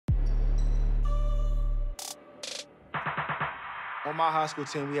On my high school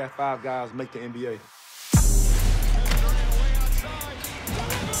team, we had 5 guys make the NBA.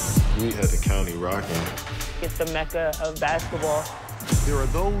 We had the county rocking. It's the mecca of basketball. There are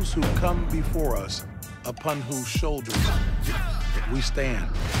those who come before us, upon whose shoulders we stand.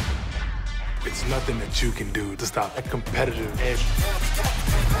 It's nothing that you can do to stop that competitive edge.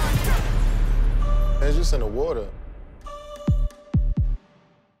 It's just in the water.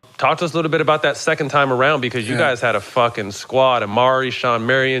 Talk to us a little bit about that second time around, because you guys had a fucking squad. Amari, Sean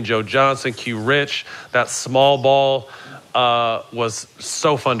Marion, Joe Johnson, Q Rich. That small ball was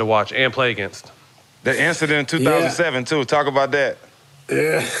so fun to watch and play against. The incident in 2007, too. Talk about that.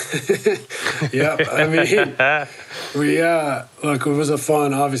 Yeah. Yep. I mean, look, it was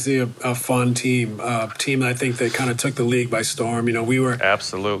obviously a fun team. Team I think that kind of took the league by storm. You know, we were.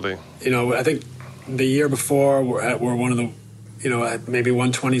 Absolutely. You know, I think the year before we're one of the, maybe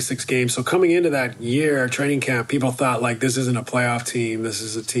won 26 games. So coming into that year, training camp, people thought, like, this isn't a playoff team. This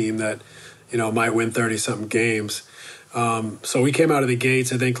is a team that, might win 30-something games. So we came out of the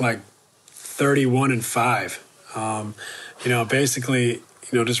gates, I think, like 31-5. Basically,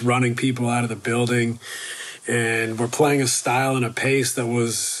 just running people out of the building. And we're playing a style and a pace that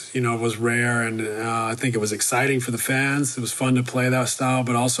was rare. And I think it was exciting for the fans. It was fun to play that style,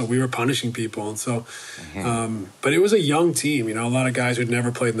 but also we were punishing people. And so, but it was a young team, a lot of guys who'd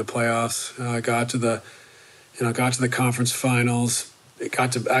never played in the playoffs, got to the conference finals. It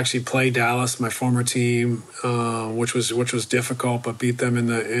got to actually play Dallas, my former team, which was difficult, but beat them in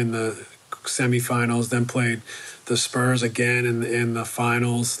the semifinals, then played the Spurs again in the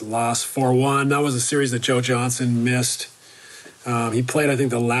finals, lost 4-1. That was a series that Joe Johnson missed. He played, I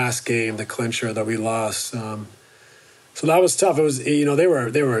think, the last game, the clincher that we lost. So that was tough. It was, they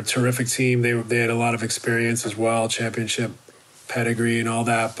were a terrific team. They had a lot of experience as well, championship pedigree and all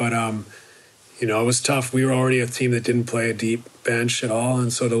that. But it was tough. We were already a team that didn't play a deep bench at all,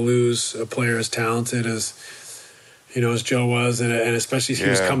 and so to lose a player as talented as Joe was, and especially he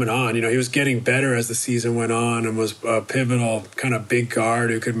was coming on. He was getting better as the season went on and was a pivotal kind of big guard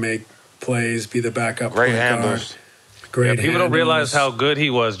who could make plays, be the backup Great point handles. guard. Great people don't realize how good he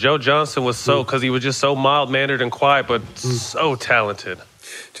was. Joe Johnson was because he was just so mild-mannered and quiet, but so talented.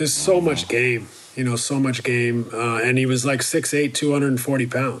 Just so much game, so much game. And he was like 6'8", 240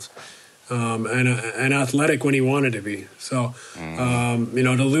 pounds. And athletic when he wanted to be. So,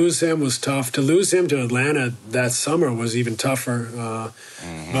 to lose him was tough. To lose him to Atlanta that summer was even tougher.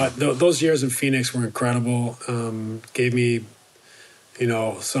 But those years in Phoenix were incredible. Gave me,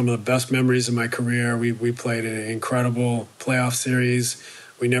 some of the best memories of my career. We played an incredible playoff series.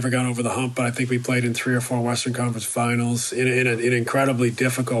 We never got over the hump, but I think we played in 3 or 4 Western Conference finals in an incredibly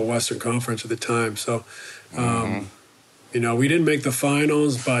difficult Western Conference at the time. So, we didn't make the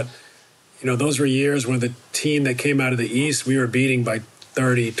finals, but those were years when the team that came out of the East, we were beating by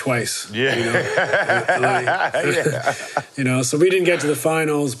 30 twice. Yeah. So we didn't get to the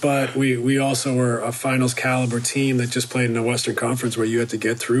finals, but we also were a finals caliber team that just played in the Western Conference where you had to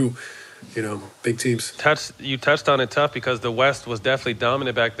get through, big teams. You touched on it tough because the West was definitely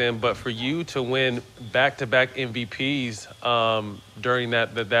dominant back then, but for you to win back-to-back MVPs during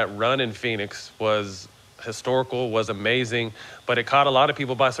that run in Phoenix was historical, was amazing, but it caught a lot of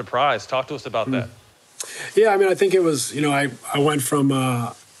people by surprise. Talk to us about that. Yeah, I mean, I think it was, I went from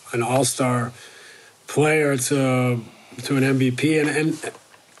an all-star player to an MVP,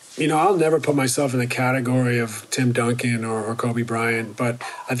 and I'll never put myself in the category of Tim Duncan or Kobe Bryant, but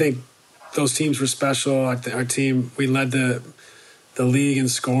I think those teams were special. Our team, we led the league in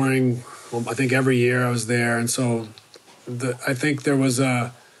scoring. Well, I think every year I was there, and so I think there was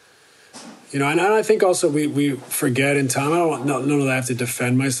a and I think also we forget in time. I don't know that I have to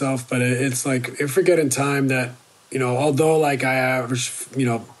defend myself, but it's like I forget in time that, although like I averaged,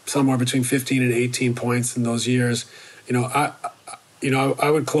 somewhere between 15 and 18 points in those years, I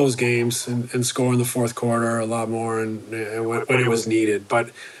would close games and score in the fourth quarter a lot more and when it was needed. But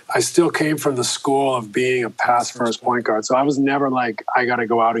I still came from the school of being a pass-first point guard. So I was never like, I got to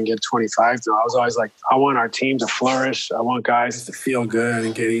go out and get 25. No, I was always like, I want our team to flourish. I want guys to feel good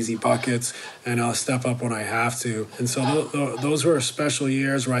and get easy buckets, and I'll step up when I have to. And so those were special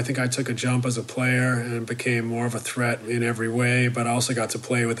years where I think I took a jump as a player and became more of a threat in every way, but I also got to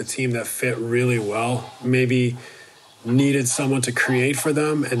play with a team that fit really well. Maybe needed someone to create for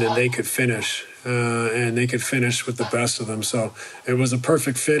them, and then they could finish. And they could finish with the best of them. So it was a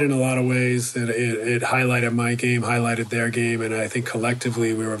perfect fit in a lot of ways. It highlighted my game, highlighted their game, and I think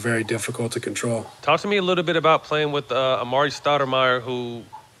collectively we were very difficult to control. Talk to me a little bit about playing with Amari Stoudemire, who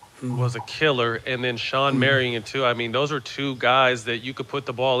was a killer, and then Sean Marion, too. I mean, those are two guys that you could put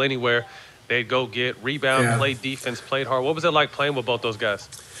the ball anywhere. they'd go get, rebound, Yeah. play defense, played hard. What was it like playing with both those guys?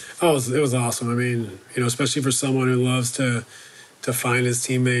 Oh, it was awesome. I mean, especially for someone who loves to find his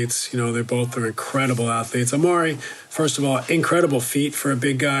teammates. They're both incredible athletes. Amari, first of all, incredible feet for a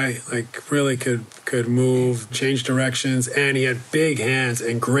big guy. Like really could move, change directions, and he had big hands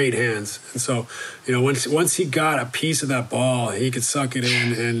and great hands. And so, once he got a piece of that ball, he could suck it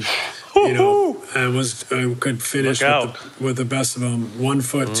in and and could finish with the best of them. 1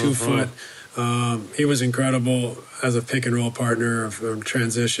 foot, 2 foot. He was incredible as a pick and roll partner of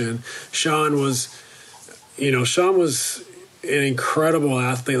transition. Sean was an incredible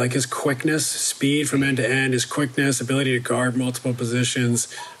athlete. Like his quickness, speed from end to end, his quickness, ability to guard multiple positions.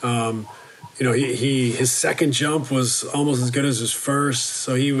 His second jump was almost as good as his first.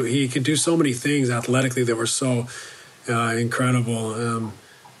 So he could do so many things athletically that were so incredible.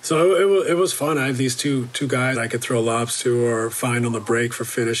 So it was fun. I have these two guys I could throw lobs to or find on the break for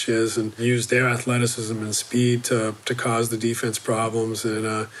finishes and use their athleticism and speed to cause the defense problems.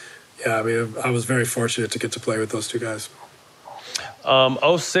 And I was very fortunate to get to play with those two guys.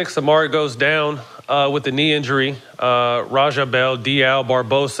 06, Amari goes down with the knee injury. Raja Bell, Diao,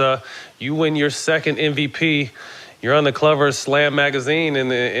 Barbosa. You win your second MVP. You're on the cover of Slam magazine,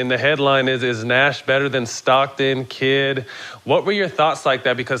 and the headline is Nash better than Stockton, Kidd. What were your thoughts like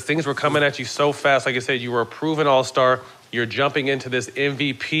that? Because things were coming at you so fast. Like I said, you were a proven all-star. You're jumping into this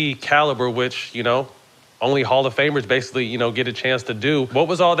MVP caliber, which, only Hall of Famers basically, get a chance to do. What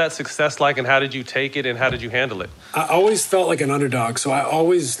was all that success like, and how did you take it, and how did you handle it? I always felt like an underdog, so I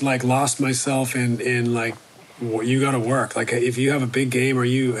always lost myself in you got to work. Like if you have a big game or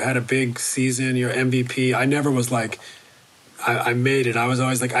you had a big season, you're MVP. I never was like, I made it. I was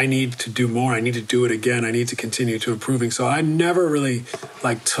always like, I need to do more. I need to do it again. I need to continue to improving. So I never really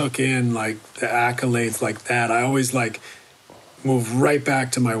took in the accolades like that. I always moved right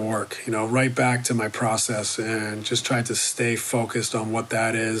back to my work, right back to my process, and just tried to stay focused on what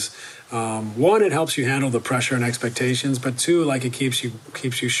that is. One, it helps you handle the pressure and expectations, but two, it keeps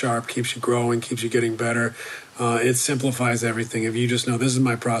you sharp, keeps you growing, keeps you getting better. It simplifies everything. If you just know this is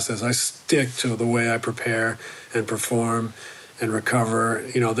my process, I stick to the way I prepare and perform and recover.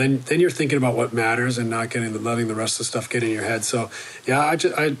 Then you're thinking about what matters and not letting the rest of the stuff get in your head. So yeah,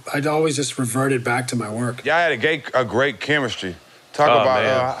 I'd always just reverted back to my work. Y'all had a great chemistry. Talk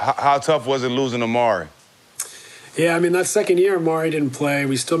about how tough was it losing Amari? Yeah, I mean, that second year, Amari didn't play.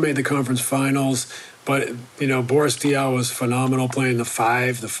 We still made the conference finals. But, Boris Diaw was phenomenal playing the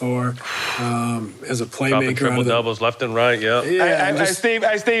 5, the 4, as a playmaker. Triple doubles left and right, yeah. Hey, Steve,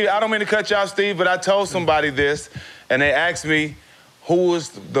 I don't mean to cut you off, Steve, but I told somebody this, and they asked me who was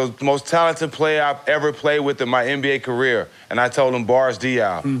the most talented player I've ever played with in my NBA career. And I told them Boris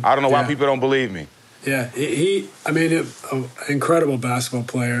Diaw. I don't know why people don't believe me. Yeah, an incredible basketball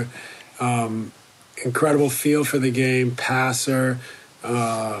player, incredible feel for the game, passer,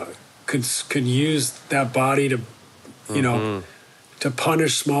 could use that body to, to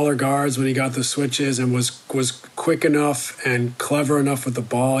punish smaller guards when he got the switches, and was quick enough and clever enough with the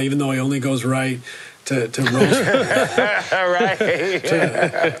ball, even though he only goes right, to roast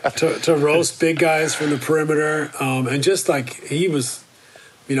to roast big guys from the perimeter, and just he was,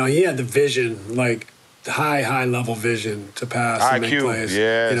 he had the vision, high level vision to pass and make plays.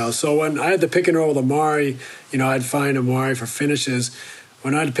 Yes. So when I had the pick and roll with Amari, I'd find Amari for finishes.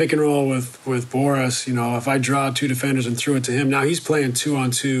 When I'd pick and roll with Boris, if I draw 2 defenders and threw it to him, now he's playing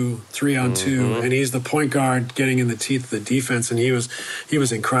 2-on-2, 3-on-2, and he's the point guard getting in the teeth of the defense, and he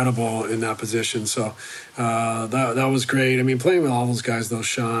was incredible in that position. So that was great. I mean, playing with all those guys, though,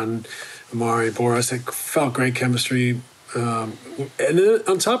 Sean, Amari, Boris, it felt great chemistry. And then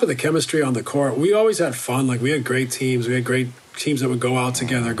on top of the chemistry on the court, we always had fun. We had great teams. We had great teams that would go out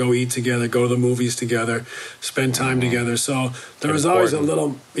together, go eat together, go to the movies together, spend time together. So there was always a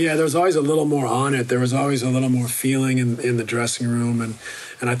little more on it. There was always a little more feeling in the dressing room.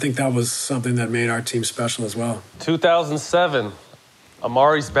 And I think that was something that made our team special as well. 2007,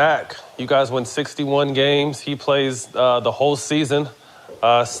 Amari's back. You guys win 61 games. He plays the whole season.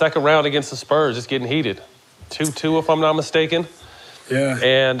 Second round against the Spurs, just getting heated. 2-2, if I'm not mistaken. Yeah.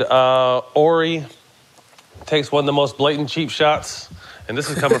 And Ori takes one of the most blatant cheap shots. And this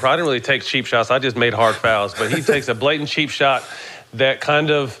is coming from, I didn't really take cheap shots. I just made hard fouls. But he takes a blatant cheap shot that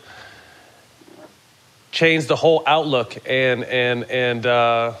kind of changed the whole outlook and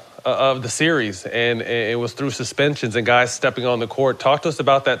of the series. And it was through suspensions and guys stepping on the court. Talk to us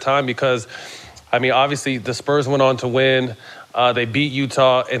about that time, because, obviously the Spurs went on to win. They beat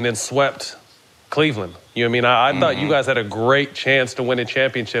Utah and then swept Cleveland. I thought you guys had a great chance to win a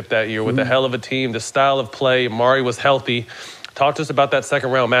championship that year with a hell of a team, the style of play. Amari was healthy. Talk to us about that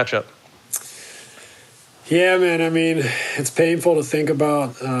second round matchup. Yeah, man. I mean, it's painful to think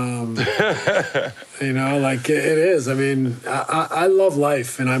about. You know, like it is. I mean, I love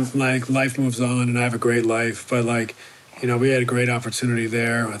life, and I'm like, life moves on, and I have a great life. But like, you know, we had a great opportunity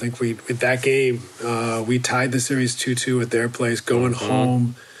there. I think with that game, we tied the series 2-2 at their place, going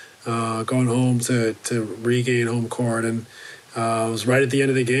home to regain home court, and it was right at the end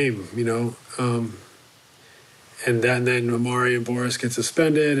of the game. You know. And then Amari and Boris get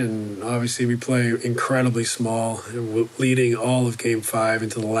suspended, and obviously we play incredibly small, and we're leading all of Game 5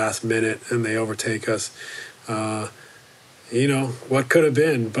 into the last minute, and they overtake us. You know, what could have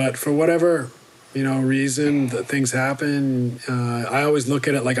been, but for whatever, you know, reason that things happen, I always look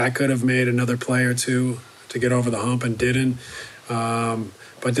at it like I could have made another play or two to get over the hump and didn't.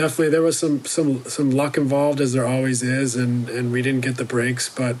 But definitely there was some luck involved, as there always is, and we didn't get the breaks.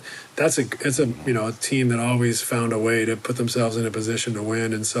 But it's a you know, a team that always found a way to put themselves in a position to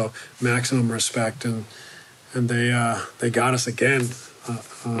win, and so maximum respect, and they got us again,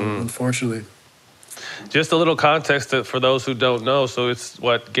 unfortunately. Just a little context for those who don't know. So it's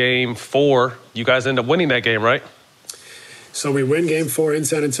Game 4. You guys end up winning that game, right? So we win Game 4 in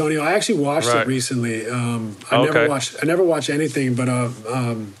San Antonio. I actually watched it recently. I never watched anything, but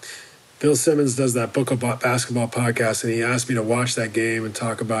Bill Simmons does that book about basketball podcast, and he asked me to watch that game and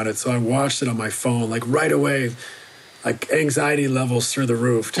talk about it. So I watched it on my phone, like right away, like anxiety levels through the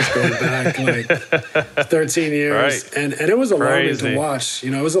roof, just going back like 13 years. Right. And it was alarming to watch. You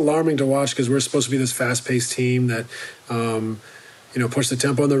know, it was alarming to watch because we're supposed to be this fast-paced team that you know, push the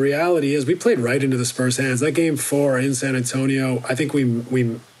tempo. And the reality is we played right into the Spurs' hands. That Game 4 in San Antonio, I think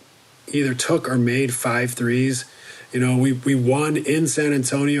we either took or made 5 threes. You know, we won in San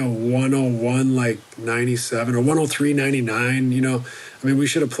Antonio 101 like 97 or 103-99. You know, I mean, we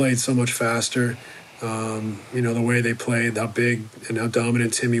should have played so much faster. You know, the way they played, how big and how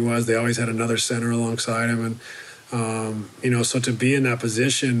dominant Timmy was. They always had another center alongside him, and you know, so to be in that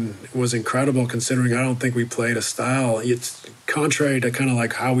position was incredible, considering I don't think we played a style. It's contrary to kind of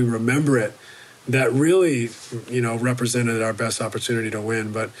like how we remember it, that really, you know, represented our best opportunity to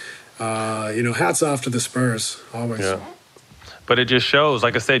win. But, you know, hats off to the Spurs, always. Yeah. But it just shows,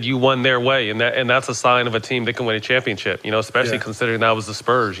 like I said, you won their way, and that's a sign of a team that can win a championship, you know, especially considering that was the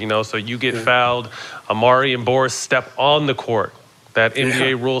Spurs, you know. So you get fouled, Amari and Boris step on the court, that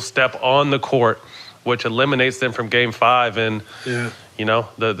NBA rule step on the court, which eliminates them from Game 5, and you know,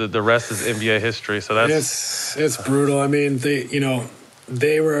 the rest is NBA history. So that's it's brutal. I mean,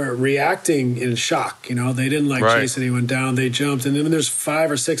 they were reacting in shock. You know, they didn't chase anyone down. They jumped, and then there's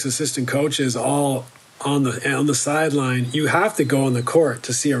 5 or 6 assistant coaches all on the sideline. You have to go on the court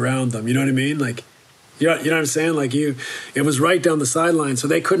to see around them. You know what I mean? Like, you know what I'm saying? Like it was right down the sideline, so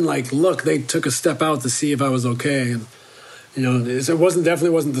they couldn't look. They took a step out to see if I was okay, and you know, it definitely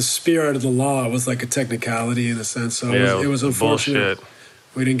wasn't the spirit of the law. It was like a technicality in a sense. So it was unfortunate. Bullshit.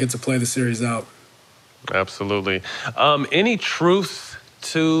 We didn't get to play the series out. Absolutely. Any truth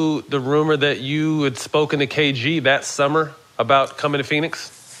to the rumor that you had spoken to KG that summer about coming to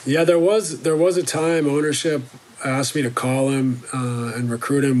Phoenix? Yeah, there was a time ownership asked me to call him and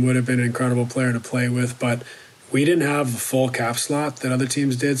recruit him. Would have been an incredible player to play with, but we didn't have a full cap slot that other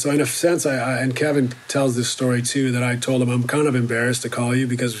teams did. So in a sense, and Kevin tells this story too, that I told him, I'm kind of embarrassed to call you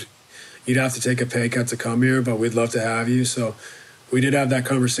because you'd have to take a pay cut to come here, but we'd love to have you. So we did have that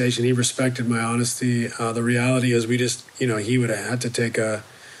conversation. He respected my honesty. The reality is we just, you know, he would have had to take a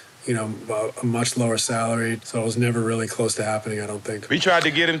much lower salary. So it was never really close to happening, I don't think. We tried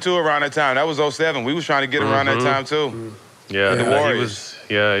to get him too around that time. That was 07. We was trying to get him around that time too. Yeah, the Warriors.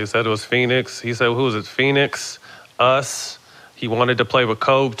 He said it was Phoenix. He said, who was it? Phoenix, us. He wanted to play with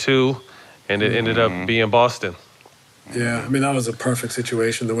Kobe too, and it ended up being Boston. Yeah, I mean, that was a perfect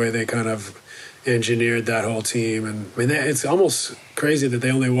situation, the way they kind of engineered that whole team. And I mean, it's almost crazy that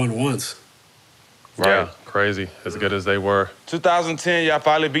they only won once. Right. Yeah, crazy, as good as they were. 2010, y'all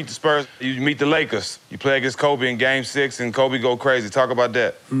finally beat the Spurs. You meet the Lakers. You play against Kobe in Game 6, and Kobe go crazy. Talk about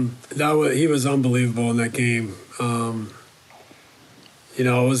that. He was unbelievable in that game. You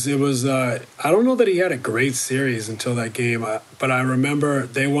know, it was. I don't know that he had a great series until that game, but I remember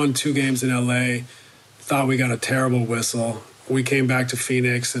they won 2 games in LA. Thought we got a terrible whistle. We came back to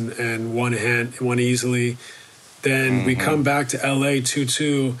Phoenix and won easily. Then we come back to LA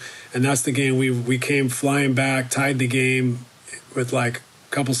 2-2, and that's the game we came flying back, tied the game with like a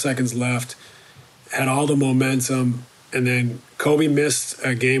couple seconds left, had all the momentum, and then Kobe missed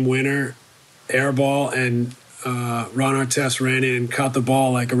a game winner, air ball, and Ron Artest ran in and caught the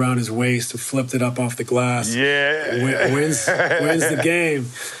ball like around his waist and flipped it up off the glass. Yeah. Wins the game.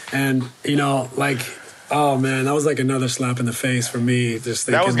 And, you know, like Oh, man, that was like another slap in the face for me. Just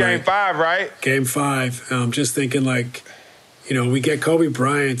thinking, That was game like, 5, right? Game 5. Just thinking, like, you know, we get Kobe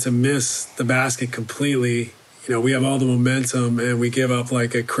Bryant to miss the basket completely. You know, we have all the momentum, and we give up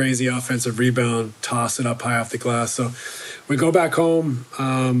like a crazy offensive rebound, toss it up high off the glass. So we go back home,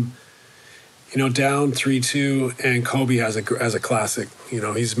 you know, down 3-2, and Kobe has a classic. You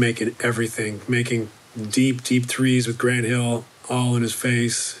know, he's making everything, making deep threes with Grant Hill all in his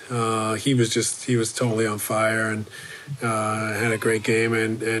face. He was totally on fire, and had a great game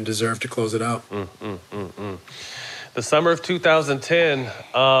and deserved to close it out. The summer of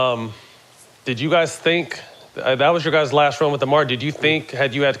 2010, did you guys think, that was your guys' last run with Amar, did you think,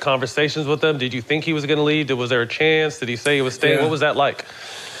 had you had conversations with him, did you think he was going to leave? Was there a chance? Did he say he was staying? Yeah. What was that like?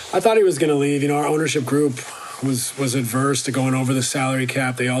 I thought he was going to leave. You know, our ownership group was adverse to going over the salary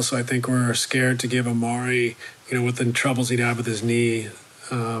cap. They also, I think, were scared to give Amari, you know, with the troubles he'd had with his knee,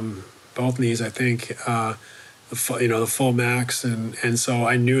 both knees, I think, the full max. And so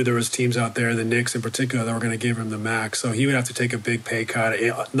I knew there was teams out there, the Knicks in particular, that were going to give him the max. So he would have to take a big pay cut,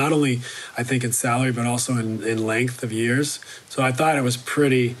 not only, I think, in salary, but also in length of years. So I thought it was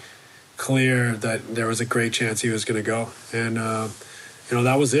pretty clear that there was a great chance he was going to go. And, you know,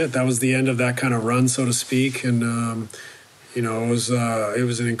 that was it. That was the end of that kind of run, so to speak. And, you know, it was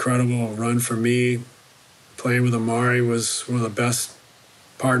an incredible run for me. Playing with Amari was one of the best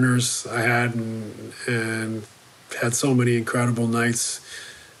partners I had, and had so many incredible nights,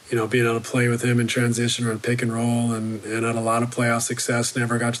 you know, being able to play with him in transition or in pick and roll, and had a lot of playoff success.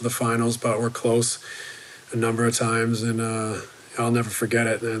 Never got to the finals, but we're close a number of times, and I'll never forget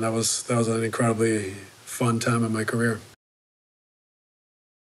it. And that was an incredibly fun time in my career.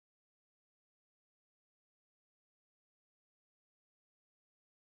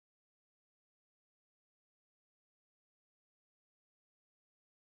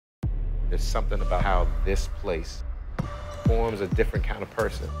 There's something about how this place forms a different kind of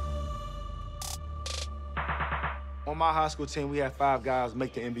person. On my high school team, we had 5 guys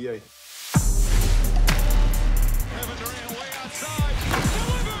make the NBA.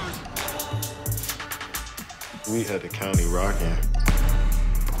 We had the county rocking.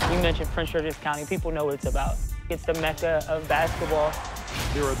 You mentioned Prince George's County. People know what it's about. It's the mecca of basketball.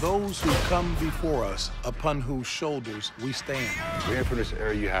 There are those who come before us, upon whose shoulders we stand. Being from this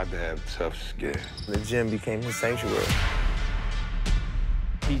area, you have to have tough skin. The gym became his sanctuary.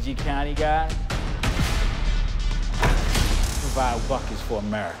 PG County guys provide buckets for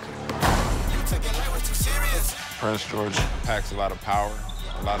America. Prince George packs a lot of power,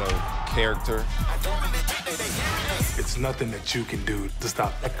 a lot of character. It's nothing that you can do to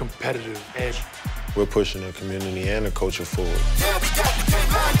stop that competitive edge. We're pushing the community and the culture forward.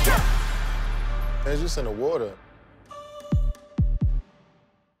 It's just in the water.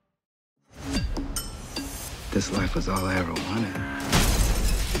 This life was all I ever wanted.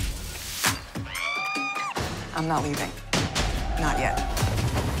 I'm not leaving. Not yet.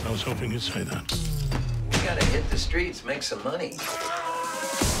 I was hoping you'd say that. We gotta hit the streets, make some money.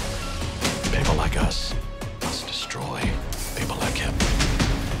 People like us must destroy people like him.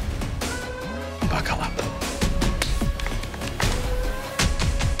 Buckle up.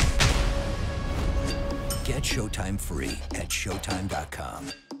 Get Showtime free at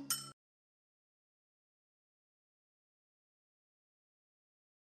SHOWTIME.com.